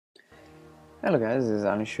Hello guys, this is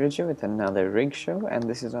Anushruja with another rig show, and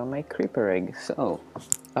this is on my creeper rig. So,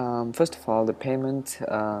 first of all, the payments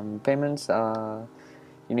you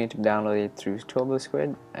need to download it through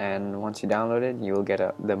turbosquid, and once you download it, you will get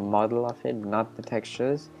the model of it, not the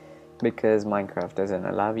textures, because Minecraft doesn't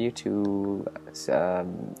allow you to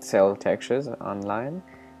sell textures online.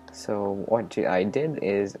 So what I did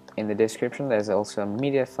is, in the description there's also a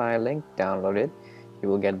media file link. Download it. You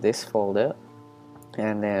will get this folder,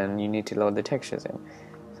 and then you need to load the textures in.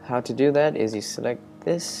 How to do that is you select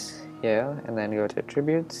this here and then go to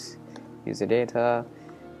attributes, user data,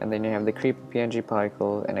 and then you have the creeper PNG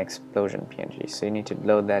particle and explosion PNG. So you need to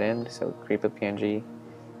load that in. So creeper PNG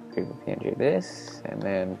this, and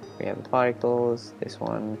then we have the particles, this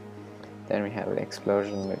one, then we have the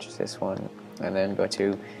explosion, which is this one, and then go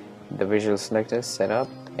to the visual selector, setup,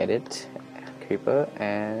 edit, creeper,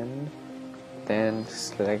 and then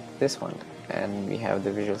select this one, and we have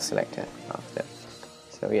the visual selector after.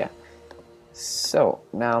 So yeah, so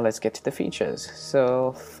now let's get to the features.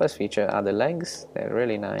 So first feature are the legs. They're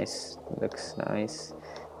really nice, looks nice.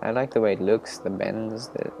 I like the way it looks, the bends,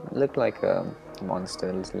 they look like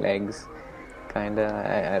monster's legs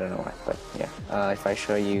kinda. I don't know why, but yeah, if I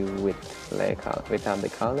show you with without the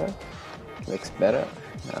color, it looks better.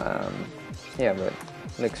 Yeah, but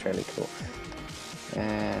it looks really cool.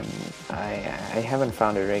 And I haven't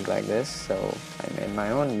found a rig like this, so I made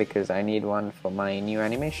my own because I need one for my new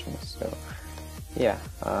animations. So yeah,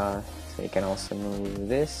 so you can also move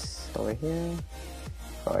this over here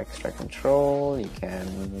for extra control. You can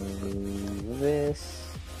move this,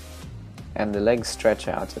 and the legs stretch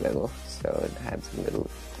out a little, so it adds a little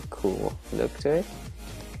cool look to it.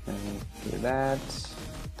 Can do that,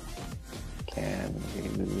 can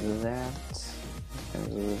do that, can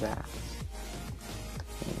do that,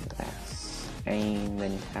 and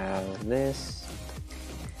then you have this,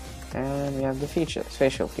 and we have the features,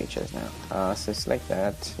 facial features now. So select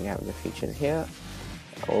that, you have the features here,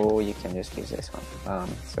 or you can just use this one.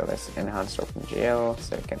 So let's enhance OpenGL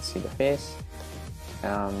so you can see the face.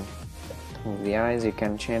 The eyes, you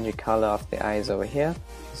can change the color of the eyes over here.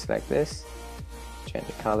 Select this, change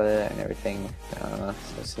the color and everything. So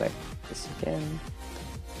select this again,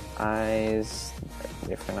 eyes,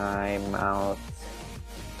 different eye, mouth,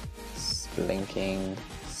 blinking,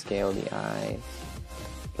 scale the eye,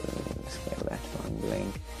 scale that one,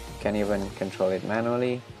 blink. You can even control it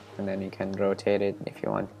manually, and then you can rotate it if you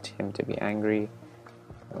want him to be angry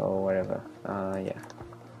or whatever. Yeah,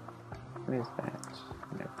 what is that?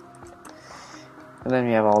 No. And then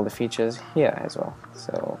we have all the features here as well.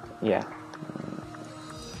 So yeah.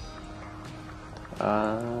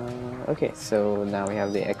 Okay, so now we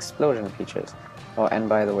have the explosion features. Oh, and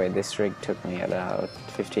by the way, this rig took me about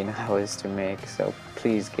 15 hours to make, so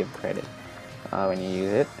please give credit when you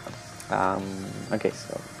use it. Okay,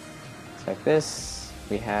 so it's like this.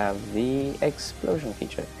 We have the explosion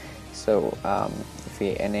feature. So if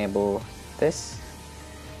we enable this,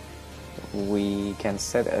 we can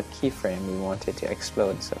set a keyframe we want it to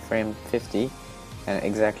explode. So frame 50, and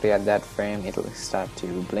exactly at that frame it'll start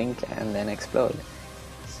to blink and then explode.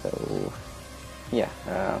 So yeah,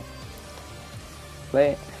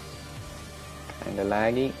 play, kinda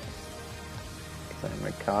laggy because I'm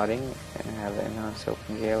recording and have the enhanced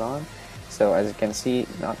OpenGL on. So as you can see,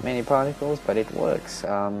 not many particles, but it works.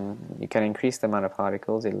 You can increase the amount of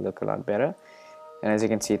particles, it'll look a lot better. And as you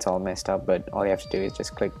can see, it's all messed up, but all you have to do is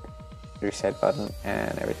just click the reset button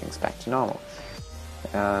and everything's back to normal.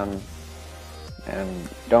 And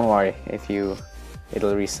don't worry if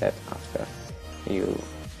it'll reset after you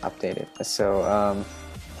update it. So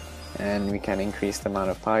and we can increase the amount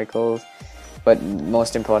of particles, but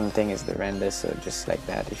most important thing is the render. So just like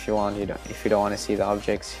that, if you don't want to see the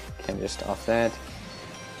objects, you can just off that.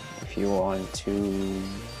 If you want to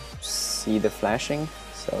see the flashing,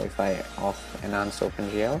 so if I off enhanced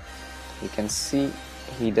OpenGL, you can see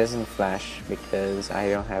he doesn't flash because I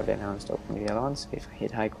don't have enhanced OpenGL on. So if I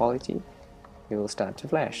hit high quality, he will start to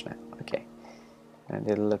flash now. Okay, and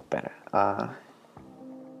it'll look better.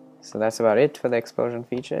 So that's about it for the explosion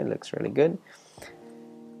feature. It looks really good.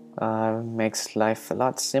 Makes life a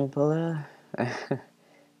lot simpler.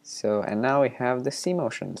 So, and now we have the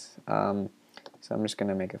Cmotions. So I'm just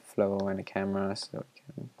gonna make a flow and a camera so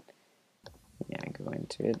we can go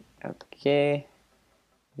into it. Okay,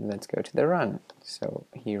 let's go to the run. So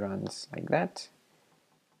he runs like that.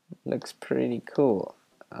 Looks pretty cool.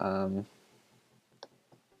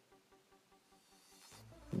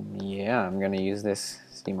 Yeah, I'm gonna use this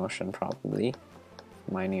Cmotion probably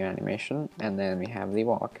for my new animation. And then we have the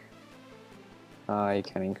walk. You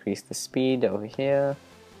can increase the speed over here,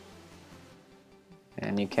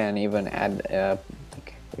 and you can even add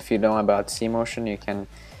if you know about Cmotion, you can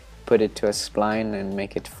put it to a spline and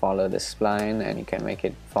make it follow the spline, and you can make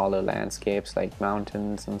it follow landscapes like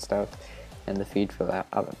mountains and stuff, and the feed will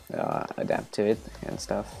adapt to it and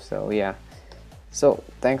stuff. So yeah, so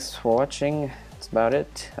thanks for watching. That's about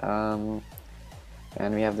it.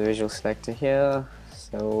 And we have the visual selector here.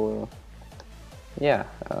 So yeah,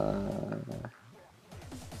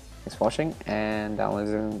 thanks for watching, and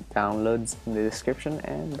downloads in the description,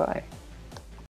 and bye.